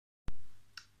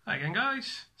Hi again,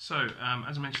 guys. So,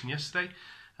 as I mentioned yesterday,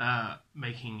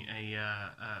 making a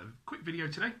quick video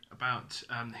today about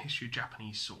the history of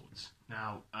Japanese swords.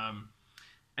 Now,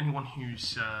 anyone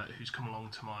who's come along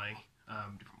to my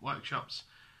different workshops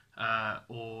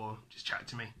or just chatted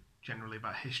to me generally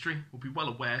about history will be well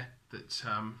aware that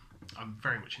I'm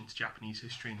very much into Japanese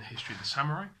history and the history of the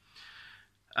samurai.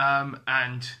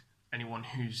 And anyone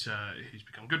who's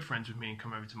become good friends with me and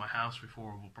come over to my house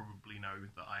before will probably know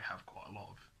that I have quite a lot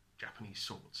of Japanese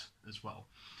swords as well.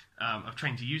 I've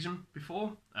trained to use them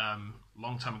before, a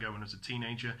long time ago when I was a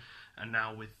teenager, and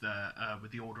now with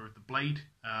the Order of the Blade,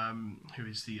 who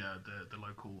is the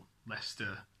local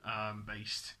Leicester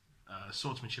based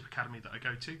swordsmanship academy that I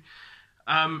go to.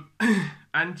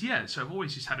 And yeah, so I've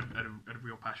always just had a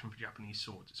real passion for Japanese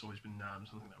swords. It's always been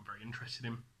something that I'm very interested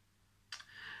in.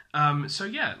 So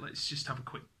yeah, let's just have a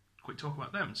quick talk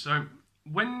about them. So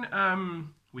when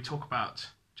we talk about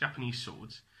Japanese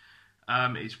swords,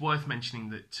 it's worth mentioning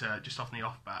that just off the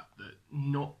bat that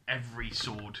not every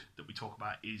sword that we talk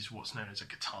about is what's known as a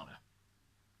katana.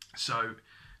 So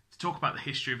to talk about the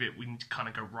history of it, we need to kind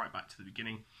of go right back to the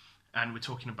beginning, and we're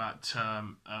talking about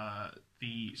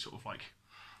the sort of like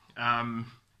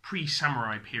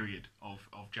pre-samurai period of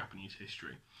Japanese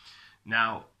history.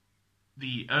 Now,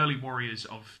 the early warriors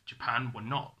of Japan were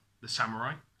not the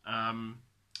samurai. I'll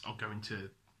go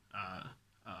into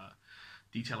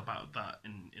detail about that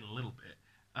in a little bit.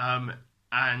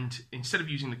 And instead of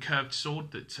using the curved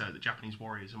sword that the Japanese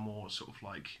warriors are more sort of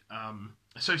like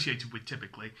associated with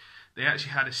typically, they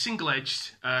actually had a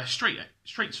single-edged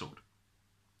straight sword.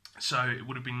 So it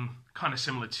would have been kind of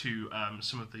similar to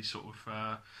some of the sort of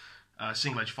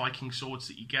single-edged Viking swords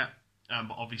that you get,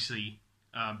 but obviously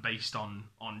based on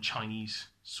Chinese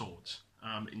swords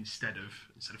instead of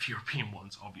European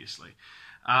ones, obviously.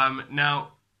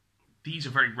 Now, these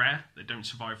are very rare. They don't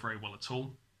survive very well at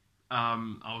all.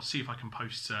 I'll see if I can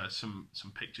post some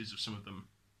pictures of some of them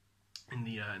in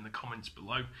the comments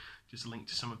below, just a link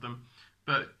to some of them.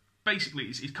 But basically,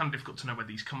 it's kind of difficult to know where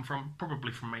these come from.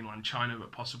 Probably from mainland China,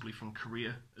 but possibly from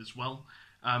Korea as well.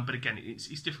 But again,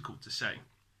 it's difficult to say.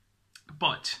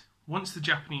 But once the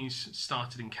Japanese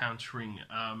started encountering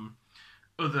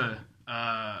other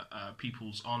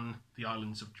peoples on the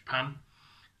islands of Japan,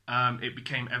 it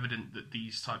became evident that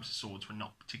these types of swords were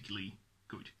not particularly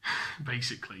good.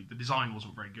 Basically, the design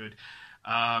wasn't very good,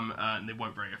 and they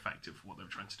weren't very effective for what they were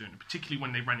trying to do, and particularly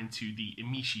when they ran into the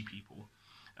Emishi people.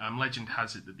 Legend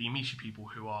has it that the Emishi people,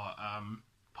 who are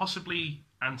possibly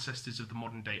ancestors of the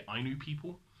modern-day Ainu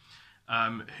people,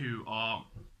 who are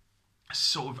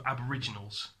sort of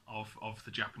aboriginals of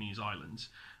the Japanese islands,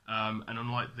 and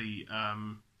unlike the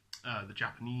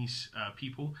Japanese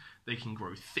people, they can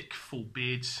grow thick, full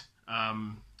beards,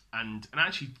 and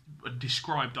actually are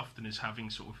described often as having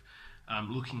sort of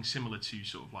looking similar to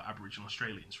sort of like Aboriginal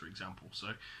Australians, for example.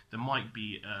 So there might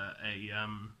be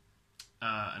an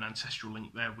ancestral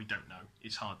link there. We don't know.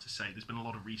 It's hard to say. There's been a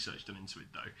lot of research done into it,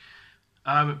 though.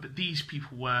 But these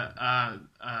people were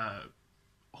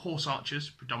horse archers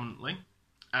predominantly,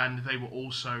 and they were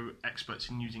also experts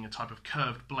in using a type of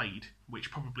curved blade, which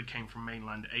probably came from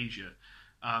mainland Asia,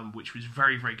 which was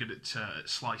very, very good at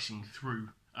slicing through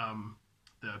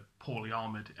the poorly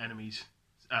armoured enemies,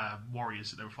 warriors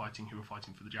that they were fighting, who were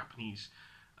fighting for the Japanese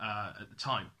at the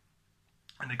time.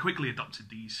 And they quickly adopted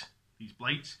these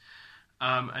blades,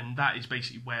 and that is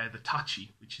basically where the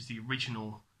tachi, which is the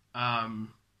original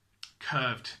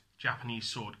curved Japanese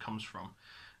sword, comes from.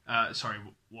 The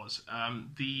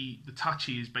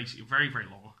tachi is basically a very, very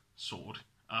long sword.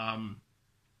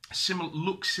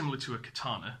 Looks similar to a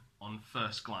katana on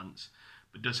first glance,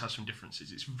 but does have some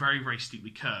differences. It's very, very steeply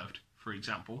curved, for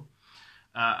example,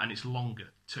 and it's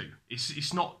longer too.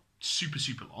 It's not super,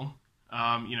 super long.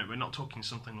 We're not talking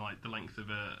something like the length of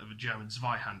a German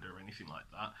Zweihander or anything like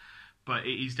that, but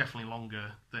it is definitely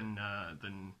longer than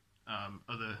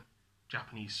other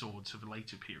Japanese swords of a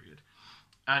later period.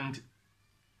 And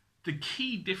the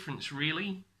key difference,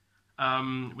 really,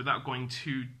 without going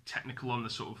too technical on the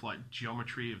sort of like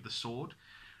geometry of the sword,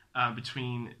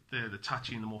 between the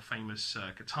tachi and the more famous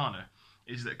katana,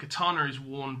 is that katana is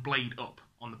worn blade up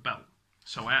on the belt.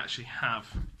 So I actually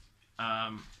have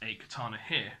a katana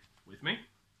here with me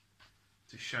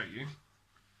to show you.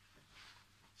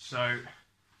 So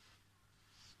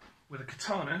with a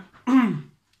katana,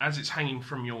 as it's hanging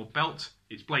from your belt,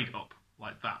 it's blade up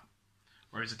like that.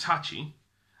 Whereas a tachi,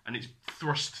 and it's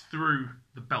thrust through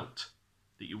the belt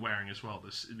that you're wearing as well, the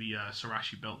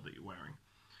sarashi belt that you're wearing.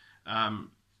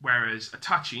 Whereas a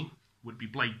tachi would be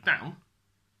blade down,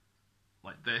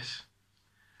 like this,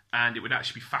 and it would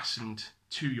actually be fastened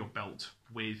to your belt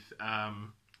with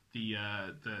the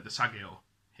sageo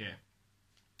here.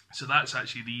 So that's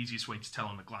actually the easiest way to tell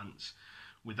on a glance,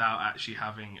 without actually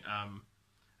having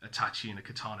a tachi and a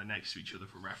katana next to each other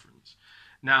for reference.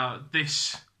 Now,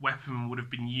 this weapon would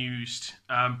have been used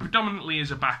predominantly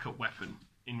as a backup weapon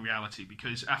in reality,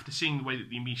 because after seeing the way that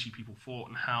the Emishi people fought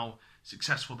and how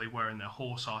successful they were in their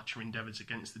horse archer endeavours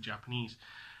against the Japanese,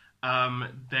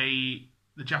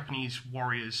 the Japanese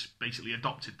warriors basically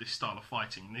adopted this style of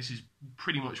fighting. And this is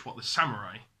pretty much what the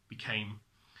samurai became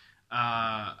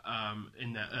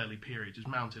in their early period, as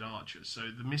mounted archers. So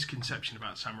the misconception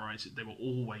about samurai is that they were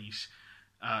always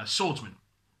swordsmen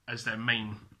as their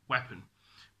main weapon.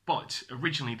 But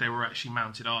originally they were actually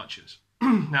mounted archers.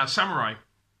 Now, samurai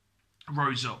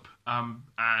rose up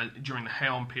during the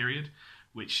Heian period,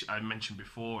 which I mentioned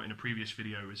before in a previous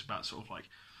video, is about sort of like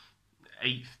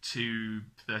 8th to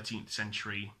 13th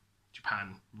century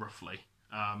Japan, roughly.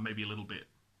 Maybe a little bit,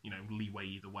 leeway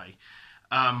either way.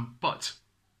 But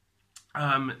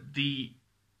the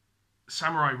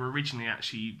samurai were originally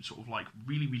actually sort of like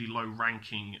really, really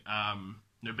low-ranking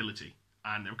nobility,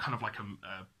 and they were kind of like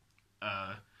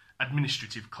a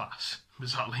administrative class,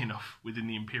 bizarrely enough, within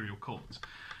the imperial court.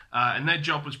 And their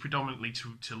job was predominantly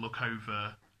to look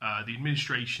over the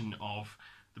administration of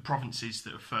the provinces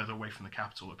that are further away from the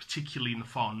capital, particularly in the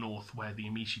far north, where the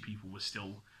Emishi people were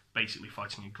still basically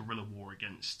fighting a guerrilla war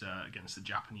against the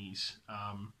Japanese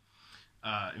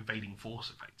invading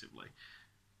force, effectively.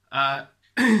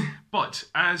 But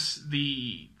as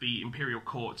the imperial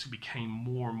court became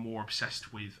more and more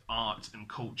obsessed with art and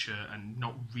culture and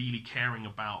not really caring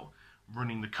about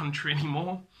running the country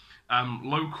anymore,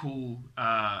 local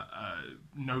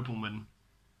noblemen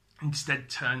instead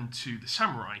turned to the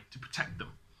samurai to protect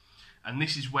them. And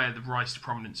this is where the rise to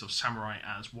prominence of samurai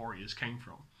as warriors came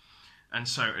from. And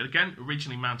so, again,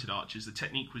 originally mounted archers, the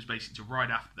technique was basically to ride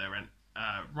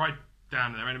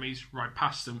down their enemies, ride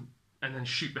past them, and then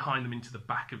shoot behind them into the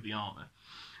back of the armour.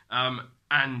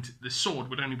 And the sword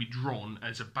would only be drawn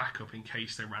as a backup in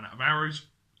case they ran out of arrows,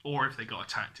 or if they got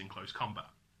attacked in close combat.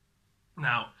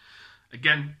 Now,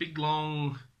 again, big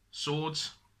long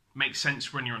swords make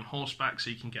sense when you're on horseback,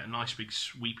 so you can get a nice big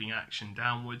sweeping action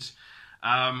downwards.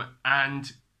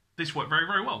 And this worked very,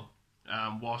 very well,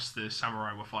 whilst the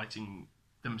samurai were fighting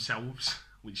themselves,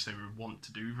 which they would want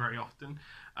to do very often.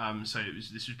 So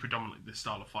this was predominantly the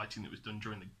style of fighting that was done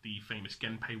during the famous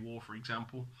Genpei War, for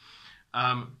example.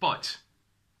 But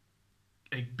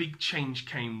a big change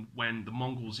came when the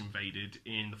Mongols invaded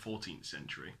in the 14th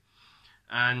century.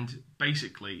 And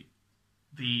basically,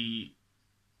 the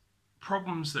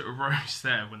problems that arose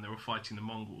there when they were fighting the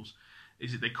Mongols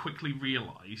is that they quickly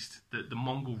realised that the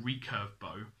Mongol recurve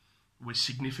bow was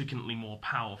significantly more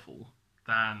powerful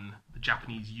than the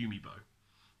Japanese Yumi bow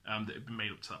that had been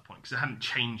made up to that point, because it hadn't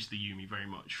changed the Yumi very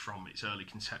much from its early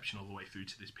conception all the way through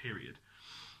to this period.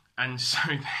 And so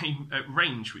they, at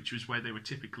range, which was where they were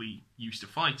typically used to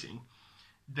fighting,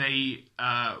 they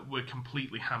were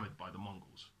completely hammered by the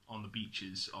Mongols on the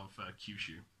beaches of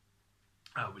Kyushu,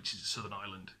 which is a southern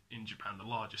island in Japan, the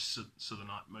largest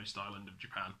southernmost island of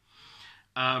Japan.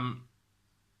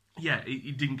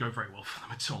 It didn't go very well for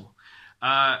them at all.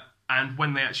 And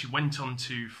when they actually went on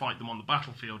to fight them on the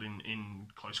battlefield in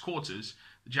close quarters,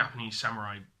 the Japanese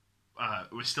samurai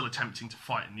were still attempting to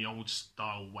fight in the old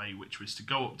style way, which was to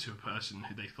go up to a person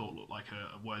who they thought looked like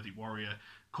a worthy warrior,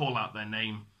 call out their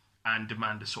name, and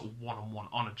demand a sort of one-on-one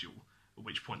honour duel, at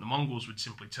which point the Mongols would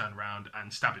simply turn around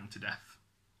and stab him to death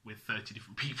with 30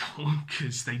 different people,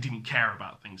 because they didn't care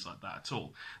about things like that at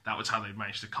all. That was how they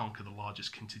managed to conquer the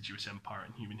largest contiguous empire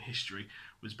in human history,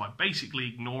 was by basically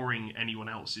ignoring anyone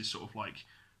else's sort of like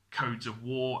codes of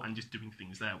war and just doing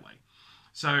things their way.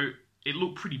 So it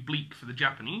looked pretty bleak for the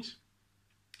Japanese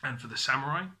and for the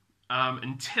samurai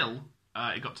until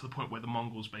it got to the point where the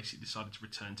Mongols basically decided to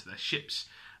return to their ships,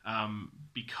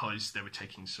 because they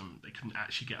couldn't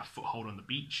actually get a foothold on the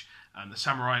beach. And the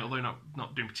samurai, although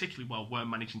not doing particularly well, were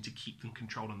managing to keep them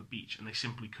controlled on the beach, and they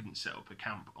simply couldn't set up a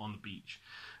camp on the beach.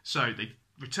 So they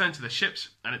returned to their ships,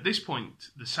 and at this point,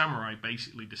 the samurai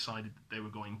basically decided that they were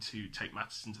going to take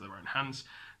matters into their own hands.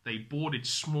 They boarded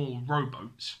small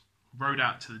rowboats, rowed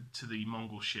out to the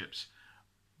Mongol ships,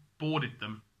 boarded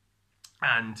them,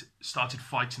 and started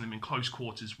fighting them in close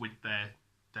quarters with their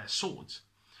swords.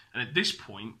 And at this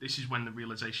point, this is when the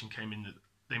realization came in that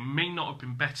they may not have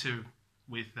been better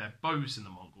with their bows than the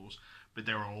Mongols, but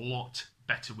they were a lot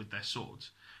better with their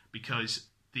swords, because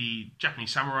the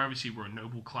Japanese samurai obviously were a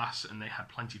noble class and they had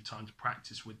plenty of time to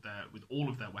practice with all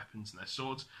of their weapons and their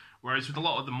swords, whereas with a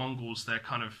lot of the Mongols, their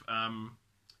kind of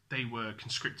they were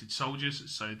conscripted soldiers,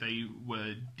 so they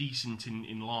were decent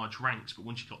in large ranks, but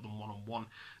once you got them one-on-one,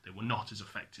 they were not as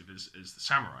effective as the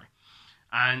samurai.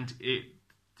 And it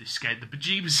scared the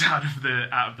bejeebus out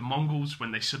of the Mongols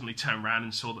when they suddenly turned around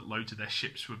and saw that loads of their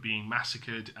ships were being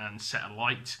massacred and set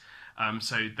alight.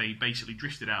 So they basically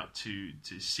drifted out to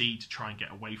sea to try and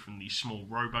get away from these small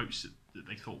rowboats that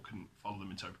they thought couldn't follow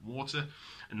them into open water.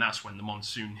 And that's when the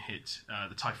monsoon hit,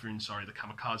 the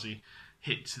kamikaze,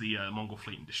 hit the Mongol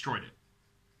fleet and destroyed it.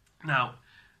 Now,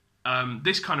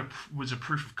 this kind of was a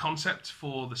proof of concept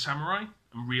for the samurai,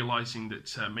 and realising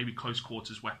that maybe close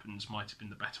quarters weapons might have been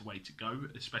the better way to go,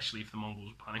 especially if the Mongols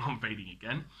were planning on invading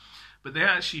again. But they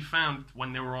actually found,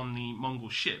 when they were on the Mongol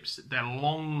ships, that their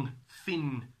long,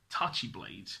 thin tachi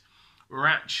blades were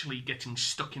actually getting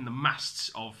stuck in the masts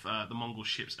of the Mongol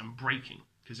ships and breaking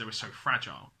because they were so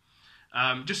fragile.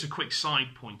 Just a quick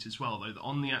side point as well, though, that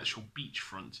on the actual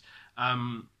beachfront,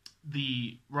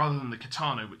 rather than the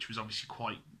katana, which was obviously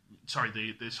the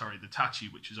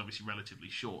tachi, which was obviously relatively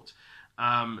short,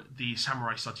 the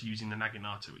samurai started using the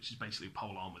naginata, which is basically a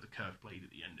polearm with a curved blade at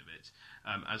the end of it,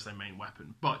 as their main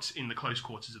weapon. But in the close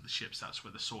quarters of the ships, that's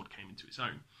where the sword came into its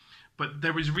own. But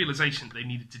there was a realization that they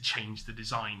needed to change the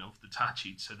design of the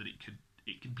tachi so that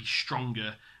it could be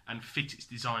stronger and fit its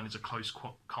design as a close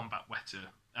combat weapon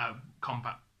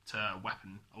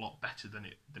a lot better than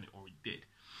it already did.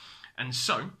 And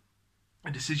so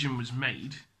a decision was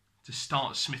made to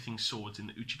start smithing swords in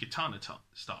the uchigatana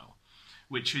style,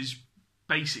 which is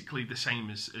basically the same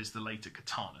as the later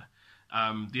katana.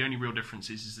 The only real difference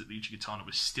is that the uchigatana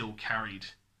was still carried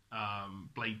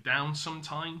blade down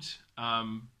sometimes,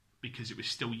 because it was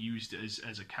still used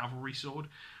as a cavalry sword,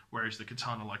 whereas the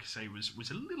katana, like I say, was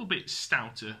a little bit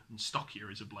stouter and stockier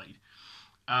as a blade.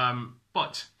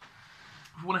 But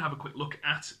if we want to have a quick look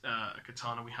at a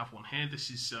katana, we have one here. This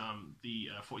is the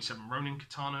 47 Ronin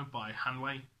katana by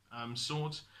Hanwei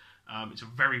Swords. It's a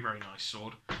very, very nice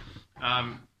sword.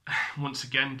 Once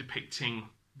again, depicting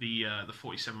the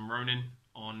 47 Ronin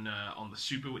on the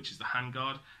Suba, which is the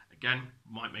handguard. Again,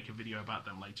 might make a video about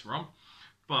them later on.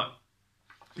 But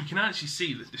you can actually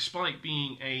see that despite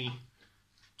being a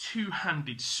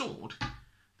two-handed sword,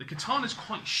 the katana is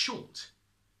quite short,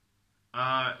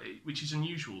 which is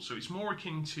unusual. So it's more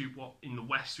akin to what in the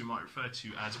West we might refer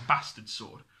to as a bastard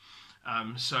sword.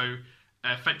 So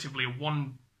effectively a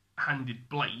one-handed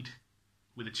blade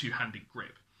with a two-handed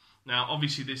grip. Now,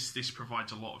 obviously, this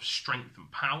provides a lot of strength and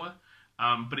power,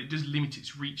 but it does limit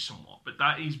its reach somewhat. But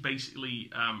that is basically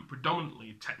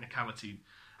predominantly technicality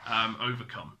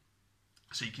overcome.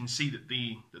 So you can see that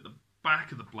the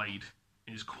back of the blade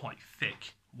is quite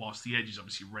thick, whilst the edge is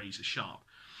obviously razor sharp.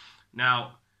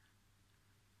 Now,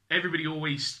 everybody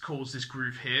always calls this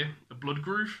groove here a blood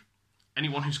groove.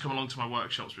 Anyone who's come along to my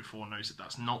workshops before knows that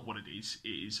that's not what it is.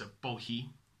 It is a bohi,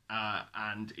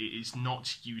 and it is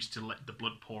not used to let the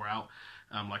blood pour out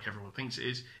like everyone thinks it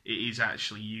is. It is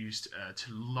actually used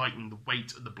to lighten the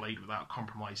weight of the blade without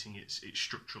compromising its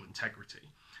structural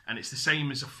integrity. And it's the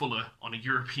same as a fuller on a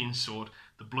European sword.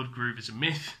 The blood groove is a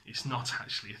myth. It's not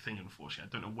actually a thing, unfortunately.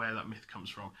 I don't know where that myth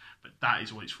comes from, but that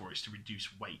is what it's for. It's to reduce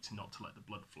weight, not to let the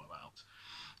blood flow out.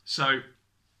 So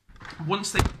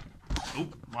once they... Oh,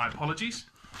 my apologies.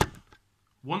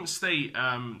 Once they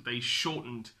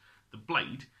shortened the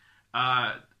blade,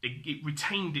 it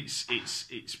retained its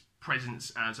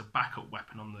presence as a backup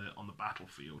weapon on the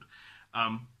battlefield,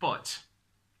 but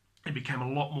it became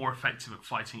a lot more effective at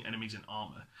fighting enemies in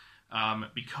armor,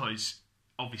 because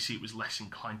obviously it was less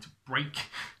inclined to break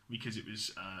because it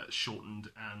was shortened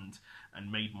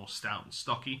and made more stout and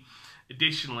stocky.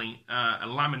 Additionally, a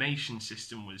lamination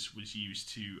system was used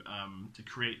to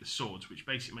create the swords, which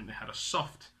basically meant they had a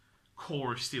soft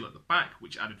core of steel at the back,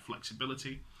 which added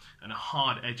flexibility, and a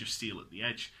hard edge of steel at the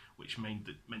edge, which meant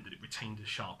that it retained a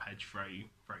sharp edge very,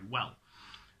 very well.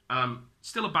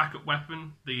 Still a backup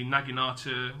weapon. The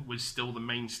naginata was still the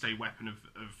mainstay weapon of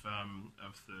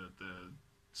the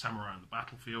samurai on the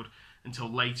battlefield, until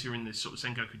later in this sort of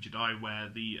Sengoku Jidai, where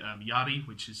the yari,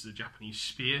 which is the Japanese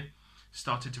spear,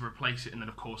 started to replace it, and then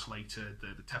of course later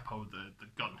the teppo, the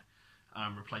gun,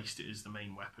 replaced it as the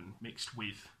main weapon, mixed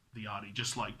with the yari,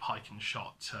 just like pike and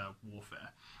shot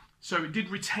warfare. So it did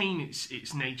retain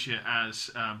its nature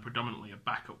as predominantly a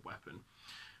backup weapon,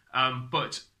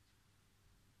 but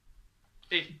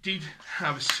it did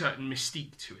have a certain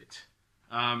mystique to it,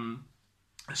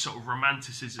 a sort of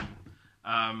romanticism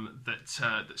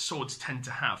that swords tend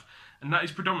to have, and that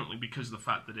is predominantly because of the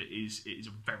fact that it is a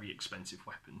very expensive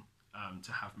weapon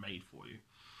to have made for you.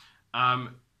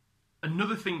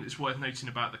 Another thing that's worth noting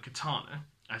about the katana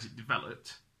as it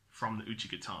developed from the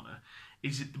uchigatana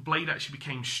is that the blade actually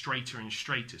became straighter and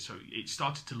straighter, so it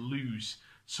started to lose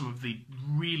some of the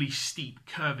really steep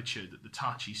curvature that the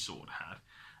tachi sword had,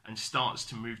 and starts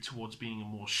to move towards being a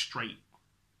more straight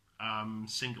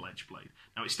single-edged blade.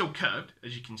 Now it's still curved,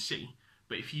 as you can see,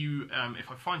 but if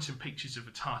I find some pictures of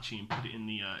a tachi and put it in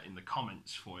the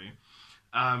comments for you,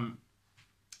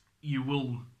 you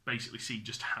will basically see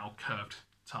just how curved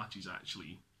tachis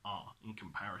actually are in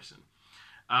comparison.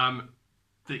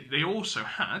 They also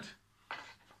had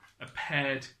a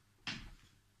paired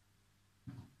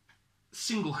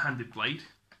single-handed blade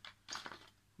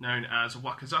known as a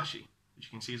wakizashi, which you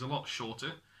can see is a lot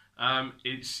shorter.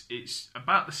 It's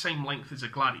about the same length as a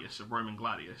gladius, a Roman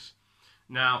gladius.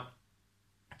 Now,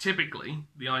 typically,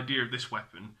 the idea of this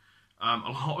weapon, a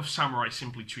lot of samurai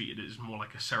simply treated it as more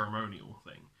like a ceremonial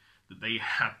thing, that they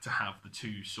had to have the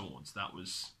two swords. That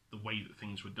was the way that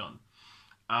things were done.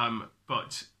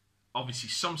 But obviously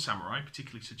some samurai,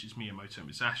 particularly such as Miyamoto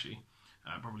Musashi,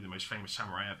 probably the most famous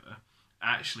samurai ever,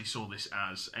 actually saw this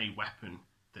as a weapon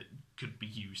that could be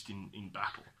used in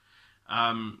battle.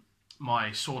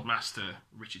 My sword master,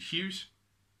 Richard Hughes,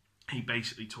 he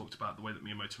basically talked about the way that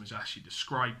Miyamoto Musashi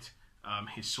described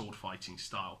his sword fighting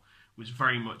style was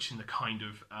very much in the kind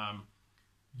of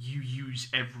you use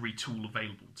every tool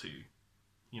available to you.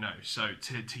 You know, so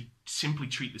to simply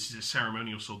treat this as a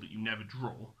ceremonial sword that you never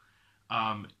draw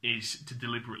is to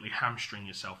deliberately hamstring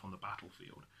yourself on the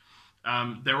battlefield.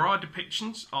 There are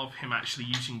depictions of him actually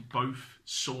using both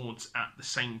swords at the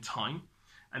same time,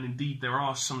 and indeed there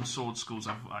are some sword schools,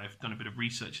 I've done a bit of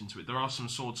research into it, there are some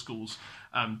sword schools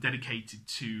dedicated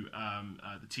to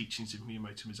the teachings of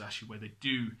Miyamoto Musashi where they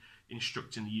do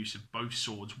instruct in the use of both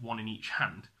swords, one in each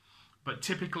hand. But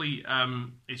typically,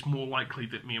 it's more likely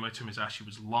that Miyamoto Musashi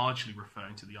was largely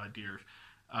referring to the idea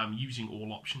of using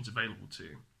all options available to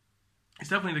you. It's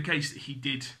definitely the case that he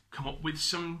did come up with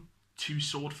some two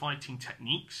sword fighting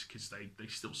techniques, because they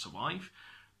still survive.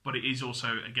 But it is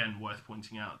also, again, worth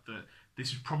pointing out that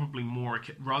this is probably more,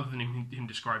 rather than him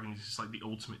describing this as like the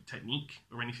ultimate technique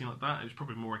or anything like that, it was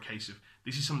probably more a case of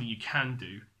this is something you can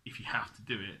do if you have to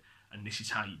do it, and this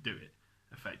is how you do it,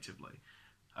 effectively.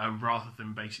 Rather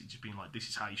than basically just being like, this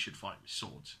is how you should fight with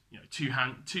swords. You know,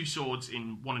 two swords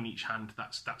in one in each hand,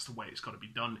 that's the way it's got to be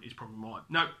done. It's probably more like,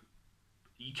 no,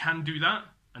 you can do that,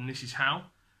 and this is how,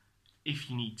 if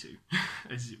you need to,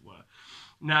 as it were.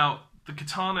 Now, the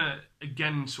katana,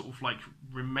 again, sort of like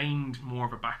remained more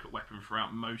of a backup weapon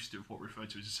throughout most of what we refer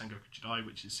to as the Sengoku Jidai,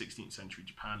 which is 16th century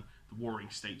Japan, the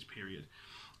Warring States period.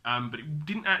 But it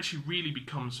didn't actually really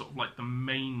become sort of like the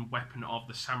main weapon of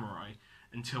the samurai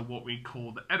until what we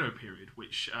call the Edo period,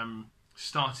 which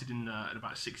started at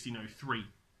about 1603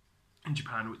 in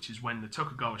Japan, which is when the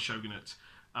Tokugawa shogunate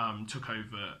took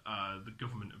over the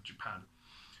government of Japan.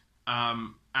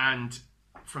 And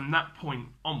from that point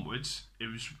onwards, it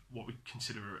was what we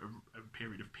consider a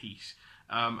period of peace.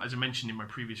 As I mentioned in my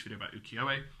previous video about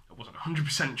ukiyo-e, it wasn't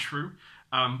 100% true,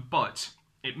 but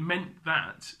it meant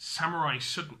that samurai,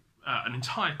 an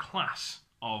entire class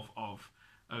of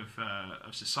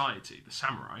society, the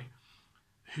samurai,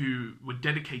 who were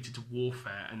dedicated to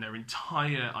warfare and their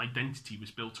entire identity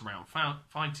was built around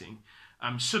fighting,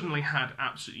 suddenly had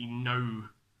absolutely no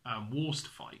wars to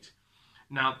fight.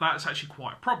 Now, that's actually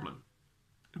quite a problem,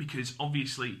 because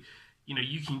obviously, you know,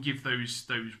 you can give those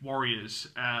warriors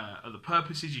other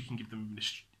purposes. You can give them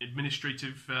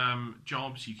administrative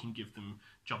jobs. You can give them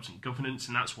jobs in governance,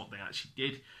 and that's what they actually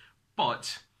did.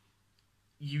 But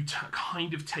you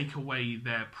kind of take away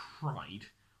their pride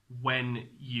when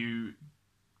you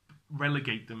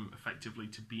relegate them effectively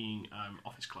to being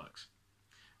office clerks.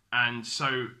 And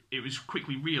so it was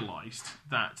quickly realised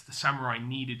that the samurai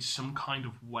needed some kind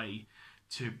of way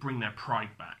to bring their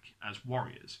pride back as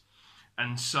warriors.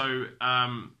 And so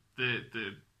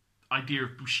the idea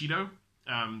of Bushido,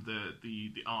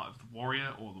 the art of the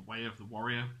warrior, or the way of the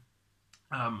warrior,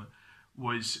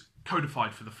 was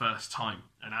codified for the first time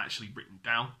and actually written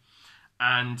down.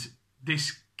 And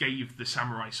this gave the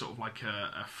samurai sort of like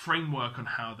a framework on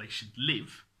how they should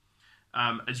live,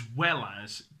 as well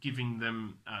as giving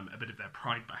them a bit of their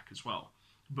pride back as well.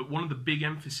 But one of the big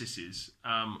emphases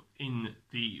in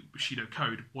the Bushido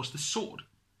Code was the sword,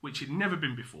 which had never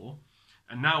been before,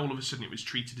 and now all of a sudden it was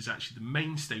treated as actually the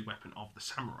mainstay weapon of the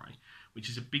samurai, which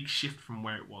is a big shift from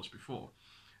where it was before.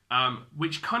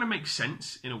 Which kind of makes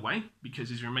sense in a way, because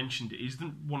as we mentioned, it is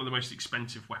one of the most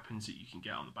expensive weapons that you can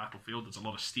get on the battlefield. There's a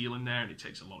lot of steel in there, and it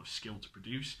takes a lot of skill to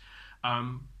produce.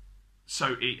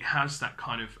 So it has that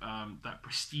kind of that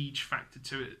prestige factor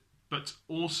to it, but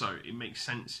also it makes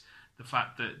sense the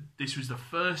fact that this was the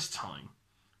first time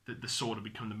that the sword had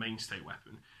become the mainstay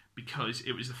weapon, because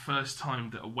it was the first time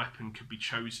that a weapon could be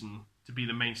chosen to be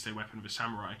the mainstay weapon of a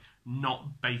samurai,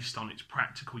 not based on its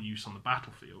practical use on the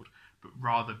battlefield, but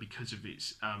rather because of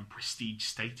its prestige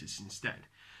status instead.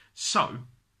 So,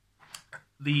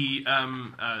 the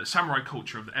samurai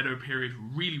culture of the Edo period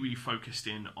really focused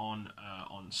in on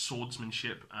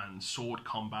swordsmanship and sword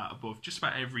combat above just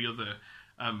about every other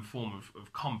form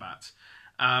of combat,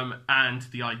 and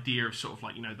the idea of sort of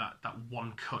like, you know, that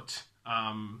one cut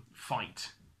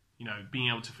fight, you know, being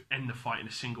able to end the fight in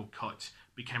a single cut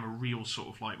became a real sort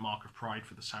of like mark of pride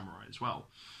for the samurai as well.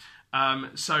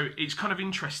 So it's kind of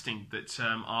interesting that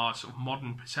our sort of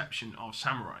modern perception of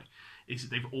samurai is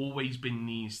that they've always been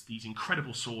these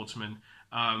incredible swordsmen,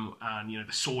 and, you know,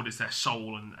 the sword is their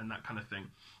soul and that kind of thing.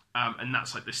 And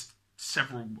that's like this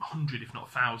several hundred, if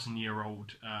not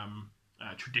 1,000-year-old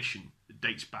tradition that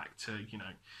dates back to, you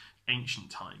know, ancient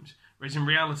times. Whereas in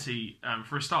reality,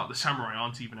 for a start, the samurai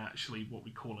aren't even actually what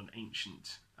we call an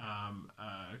ancient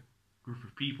group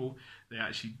of people. They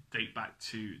actually date back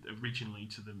to originally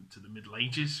to the Middle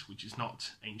Ages, which is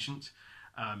not ancient.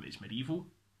 It's medieval.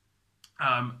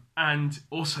 And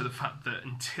also the fact that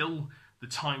until the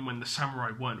time when the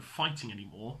samurai weren't fighting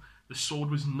anymore, the sword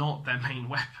was not their main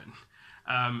weapon.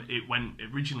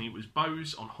 Originally it was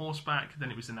bows on horseback,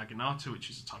 then it was the naginata, which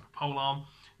is a type of polearm,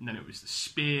 and then it was the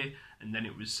spear, and then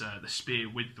it was the spear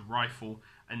with the rifle,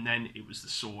 and then it was the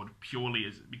sword purely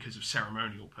because of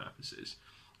ceremonial purposes.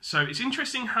 So it's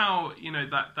interesting how, you know,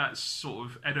 that sort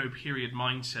of Edo period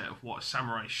mindset of what a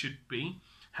samurai should be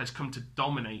has come to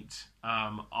dominate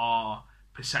our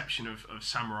perception of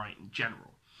samurai in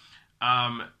general.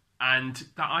 And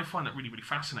that I find that really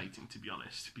fascinating, to be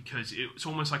honest, because it's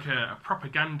almost like a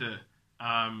propaganda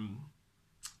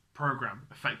program,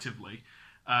 effectively,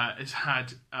 has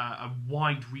had a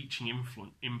wide-reaching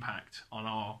impact on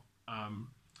our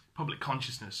public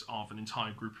consciousness of an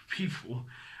entire group of people.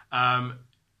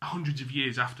 Hundreds of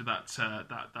years after that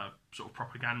sort of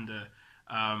propaganda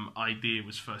idea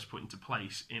was first put into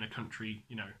place in a country,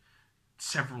 you know,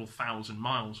 several thousand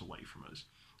miles away from us.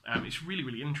 It's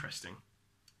really interesting.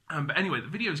 But anyway, the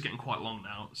video is getting quite long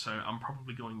now, so I'm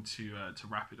probably going to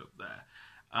wrap it up there.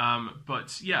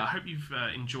 But yeah, I hope you've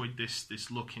enjoyed this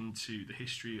look into the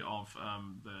history of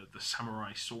the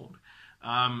samurai sword.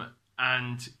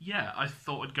 And yeah, I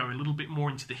thought I'd go a little bit more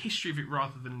into the history of it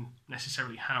rather than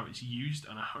necessarily how it's used,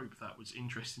 and I hope that was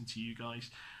interesting to you guys.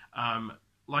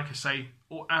 Like I say,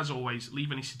 or as always,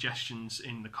 leave any suggestions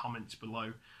in the comments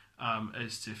below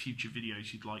as to future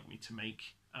videos you'd like me to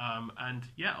make. And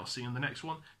yeah, I'll see you in the next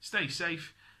one. Stay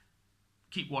safe,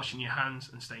 keep washing your hands,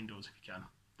 and stay indoors if you can.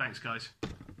 Thanks, guys.